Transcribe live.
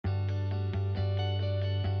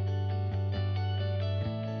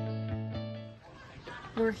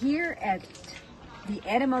We're here at the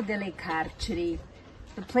Eremo delle Carceri,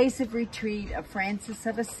 the place of retreat of Francis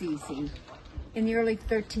of Assisi in the early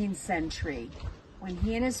 13th century, when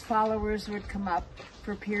he and his followers would come up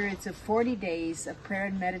for periods of 40 days of prayer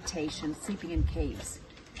and meditation, sleeping in caves.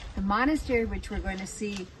 The monastery, which we're going to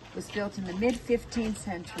see, was built in the mid-15th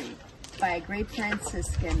century by a great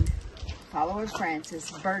Franciscan, follower of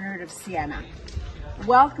Francis, Bernard of Siena.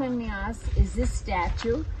 Welcoming us is this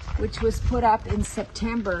statue, which was put up in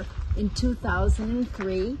September in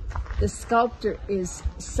 2003. The sculptor is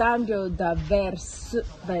Sandro da Verso,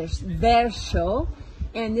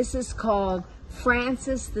 and this is called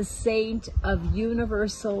Francis, the Saint of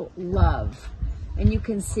Universal Love. And you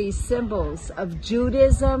can see symbols of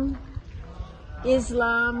Judaism,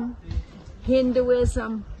 Islam,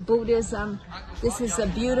 Hinduism, Buddhism. This is a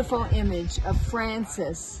beautiful image of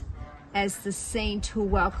Francis as the saint who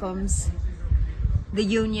welcomes the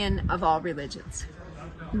union of all religions.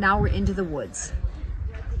 Now we're into the woods.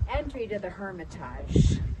 The entry to the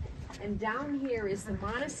Hermitage. And down here is the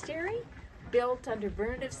monastery, built under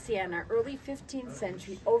Bernard of Siena, early 15th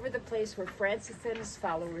century, over the place where Francis and his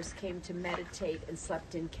followers came to meditate and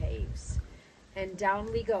slept in caves. And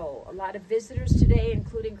down we go. A lot of visitors today,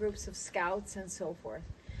 including groups of scouts and so forth.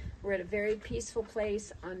 We're at a very peaceful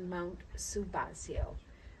place on Mount Subasio.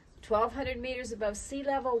 1,200 meters above sea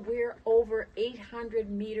level. We're over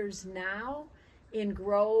 800 meters now in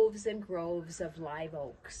groves and groves of live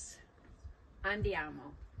oaks.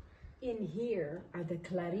 Andiamo. In here are the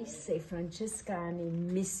Clarisse Francescane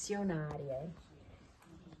Missionarie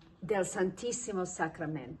del Santissimo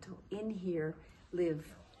Sacramento. In here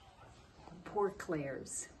live Poor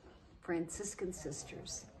Clares, Franciscan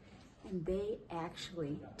sisters, and they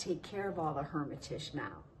actually take care of all the hermitage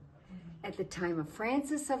now. At the time of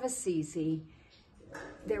Francis of Assisi,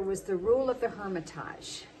 there was the rule of the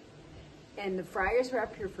Hermitage, and the friars were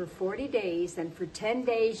up here for 40 days, and for 10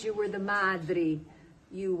 days you were the madri.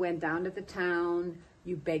 You went down to the town,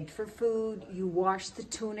 you begged for food, you washed the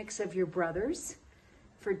tunics of your brothers.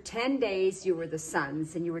 For 10 days you were the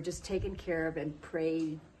sons, and you were just taken care of and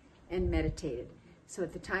prayed and meditated. So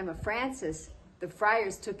at the time of Francis, the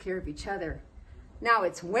friars took care of each other. Now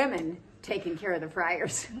it's women taking care of the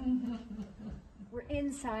friars. We're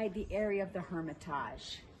inside the area of the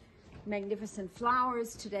Hermitage. Magnificent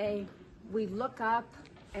flowers today. We look up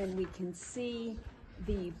and we can see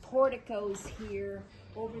the porticos here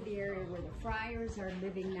over the area where the friars are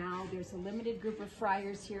living now. There's a limited group of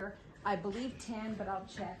friars here. I believe 10, but I'll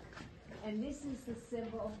check. And this is the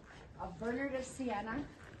symbol of Bernard of Siena,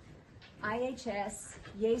 IHS,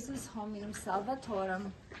 Jesus Hominum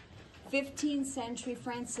Salvatorum, 15th century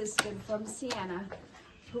Franciscan from Siena,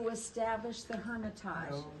 who established the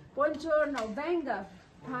Hermitage. Buongiorno, venga,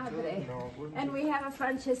 padre. And we have a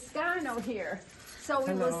Francescano here. So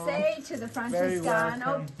we will say to the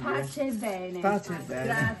Francescano, pace bene. Pace bene.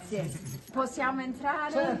 Grazie. Possiamo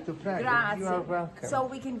entrare? Certo, prego. Grazie. You are welcome. So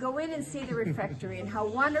we can go in and see the refectory, and how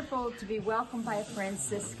wonderful to be welcomed by a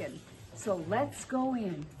Franciscan. So let's go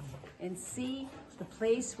in and see the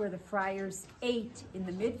place where the friars ate in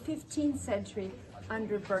the mid-15th century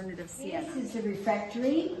under Bernard of Siena. This is the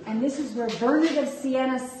refectory, and this is where Bernard of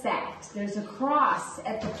Siena sat. There's a cross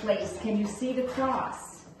at the place. Can you see the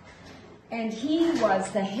cross? And he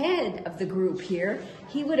was the head of the group here.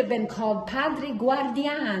 He would have been called Padre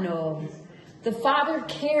Guardiano, the father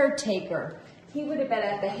caretaker. He would have been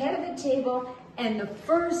at the head of the table and the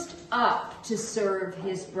first up to serve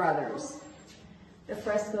his brothers. The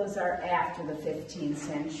frescoes are after the 15th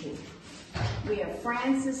century. We have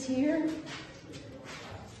Francis here,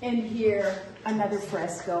 and here another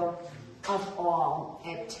fresco of all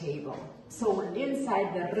at table. So we're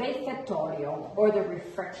inside the refettorio, or the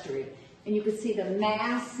refectory, and you can see the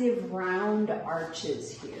massive round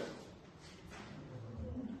arches here.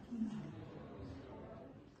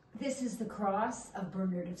 This is the cross of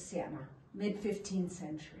Bernard of Siena, mid-15th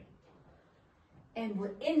century. And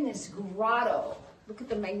we're in this grotto. Look at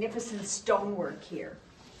the magnificent stonework here.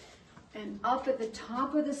 And up at the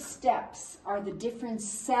top of the steps are the different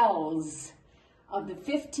cells of the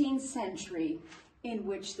 15th century in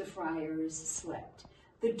which the friars slept.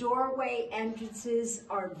 The doorway entrances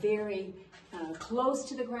are very close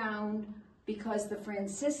to the ground because the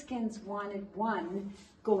Franciscans wanted one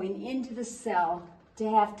going into the cell to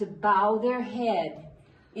have to bow their head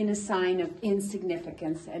in a sign of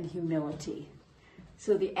insignificance and humility.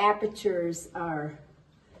 So the apertures are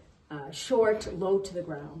short, low to the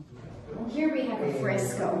ground. Here we have a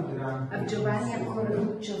fresco of Giovanni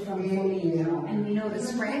Corruccio from Foligno, and we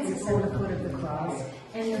notice Francis at the foot of the cross,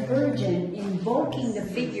 and the Virgin in both evoking the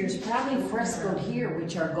figures, probably frescoed here,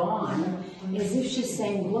 which are gone, as if she's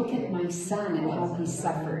saying, look at my son and how he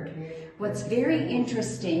suffered. What's very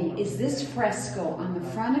interesting is this fresco on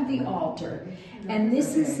the front of the altar, and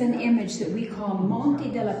this is an image that we call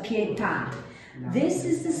Monte della Pietà. This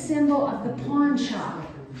is the symbol of the pawn shop,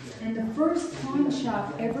 and the first pawn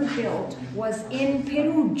shop ever built was in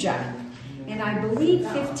Perugia, and I believe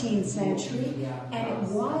 15th century, and it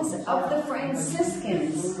was of the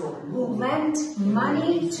Franciscans who lent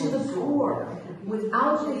money to the poor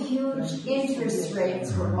without the huge interest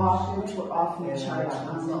rates were often charged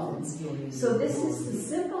on loans. So this is the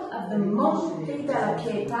symbol of the Monte della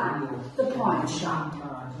Pietà, the pawn shop.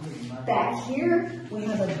 Back here, we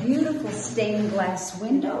have a beautiful stained glass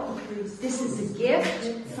window. This is a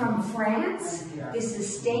gift from France. This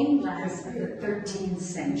is stained glass of the 13th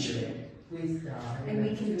century. And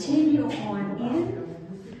we continue on in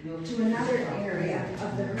to another area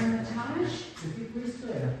of the Hermitage.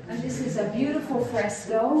 And this is a beautiful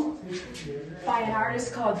fresco by an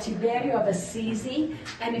artist called Tiberio of Assisi.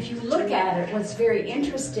 And if you look at it, what's very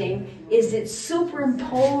interesting is it's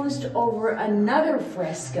superimposed over another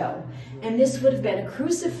fresco. And this would have been a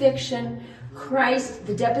crucifixion, Christ,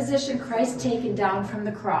 the deposition, Christ taken down from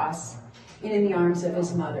the cross and in the arms of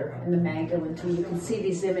his mother in the Magdalene tomb. You can see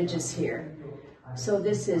these images here. So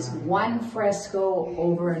this is one fresco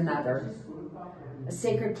over another, a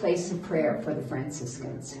sacred place of prayer for the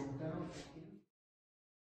Franciscans.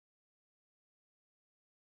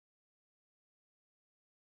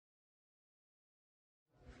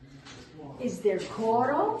 Is their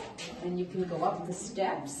coro, and you can go up the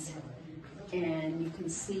steps, and you can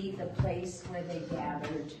see the place where they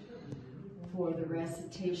gathered for the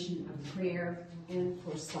recitation of prayer and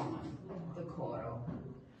for song, the coro.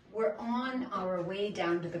 We're on our way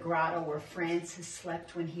down to the grotto where Francis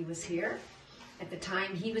slept when he was here. At the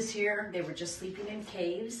time he was here, they were just sleeping in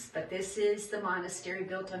caves, but this is the monastery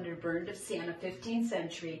built under Bernard of Siena, 15th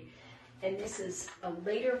century. And this is a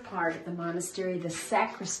later part of the monastery, the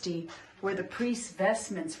sacristy, where the priest's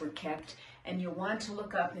vestments were kept. And you'll want to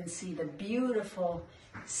look up and see the beautiful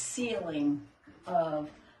ceiling of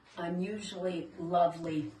unusually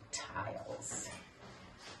lovely tiles.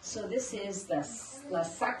 So this is the La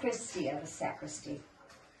Sacristia, the sacristy.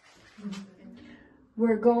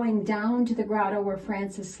 We're going down to the grotto where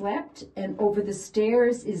Francis slept, and over the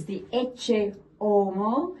stairs is the Ecce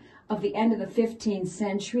Homo of the end of the 15th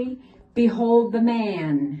century. Behold the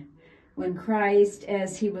man. When Christ,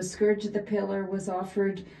 as he was scourged at the pillar, was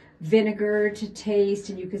offered vinegar to taste,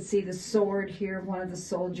 and you can see the sword here of one of the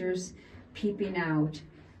soldiers peeping out.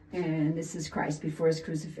 And this is Christ before his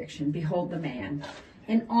crucifixion. Behold the man.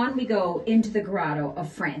 And on we go into the grotto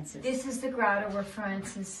of Francis. This is the grotto where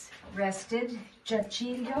Francis rested,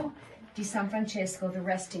 Giaciglio di San Francesco, the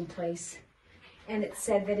resting place. And it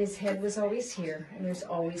said that his head was always here, and there's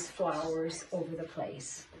always flowers over the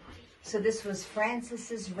place. So this was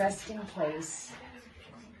Francis's resting place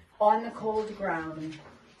on the cold ground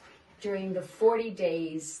during the 40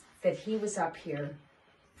 days that he was up here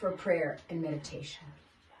for prayer and meditation.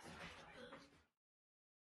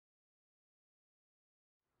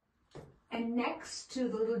 And next to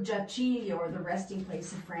the little Giaciglio, or the resting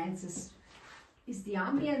place of Francis, is the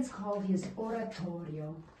ambience called his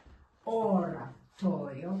oratorio.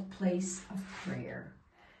 Oratorio, place of prayer.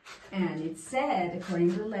 And it's said,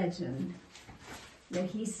 according to the legend, that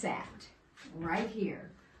he sat right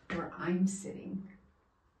here where I'm sitting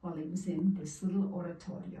while he was in this little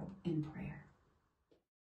oratorio in prayer.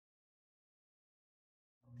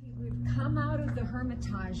 Okay, we've come out of the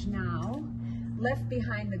Hermitage now, left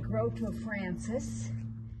behind the Grotto of Francis.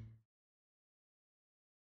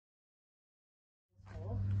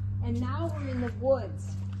 And now we're in the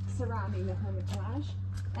woods surrounding the Hermitage,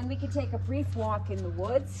 and we can take a brief walk in the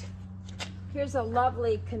woods. Here's a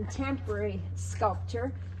lovely contemporary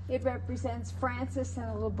sculpture. It represents Francis and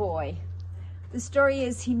a little boy. The story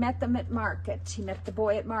is he met them at market. He met the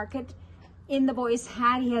boy at market. In the boy's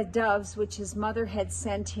hat he had doves, which his mother had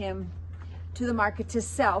sent him to the market to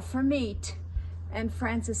sell for meat. And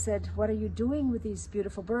Francis said, "What are you doing with these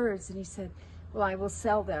beautiful birds?" And he said, "Well, I will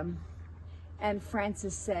sell them." And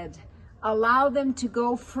Francis said, "Allow them to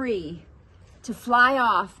go free, to fly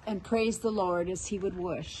off and praise the Lord as he would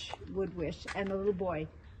wish." And the little boy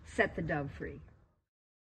set the dove free.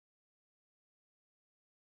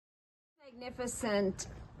 Magnificent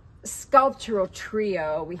sculptural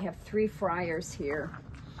trio. We have 3 friars here.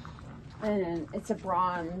 And it's a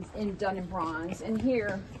bronze, done in bronze. And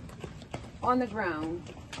here, on the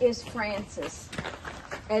ground, is Francis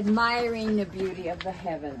admiring the beauty of the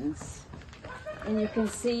heavens. And you can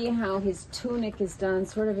see how his tunic is done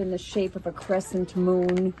sort of in the shape of a crescent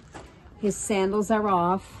moon. His sandals are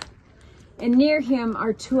off. And near him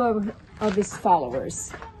are two of his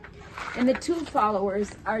followers. And the two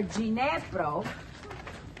followers are Ginepro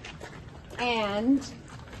and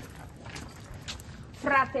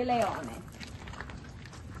Frate Leone,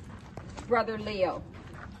 Brother Leo.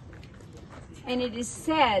 And it is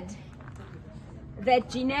said that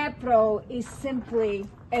Ginepro is simply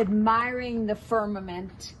admiring the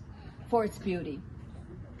firmament for its beauty.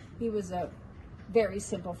 He was a very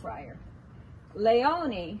simple friar.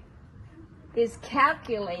 Leone is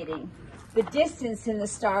calculating the distance in the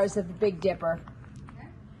stars of the Big Dipper,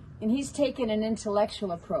 and he's taken an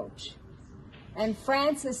intellectual approach. And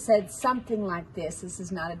Francis said something like this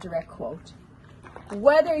is not a direct quote: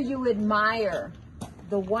 whether you admire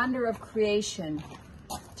the wonder of creation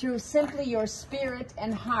through simply your spirit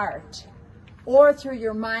and heart, or through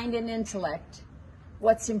your mind and intellect,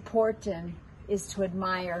 what's important is to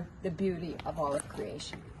admire the beauty of all of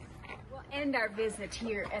creation. We'll end our visit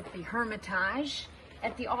here at the Hermitage,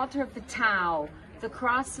 at the altar of the Tau, the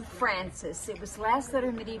cross of Francis. It was last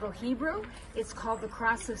letter medieval Hebrew. It's called the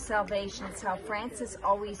cross of salvation. It's how Francis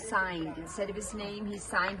always signed. Instead of his name, he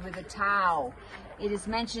signed with a Tau. It is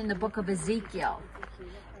mentioned in the book of Ezekiel.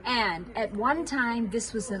 And at one time,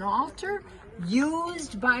 this was an altar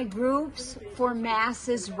used by groups for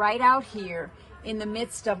masses right out here in the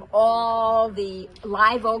midst of all the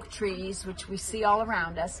live oak trees, which we see all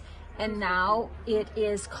around us. And now it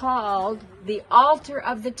is called the altar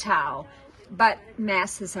of the Tau, but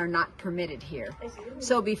masses are not permitted here.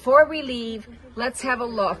 So before we leave, let's have a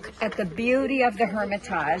look at the beauty of the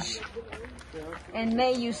Hermitage. And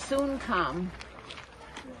may you soon come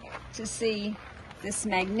to see this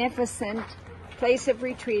magnificent place of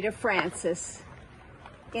retreat of Francis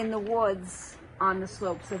in the woods on the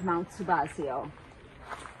slopes of Mount Subasio.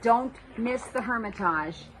 Don't miss the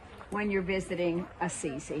Hermitage when you're visiting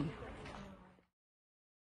Assisi.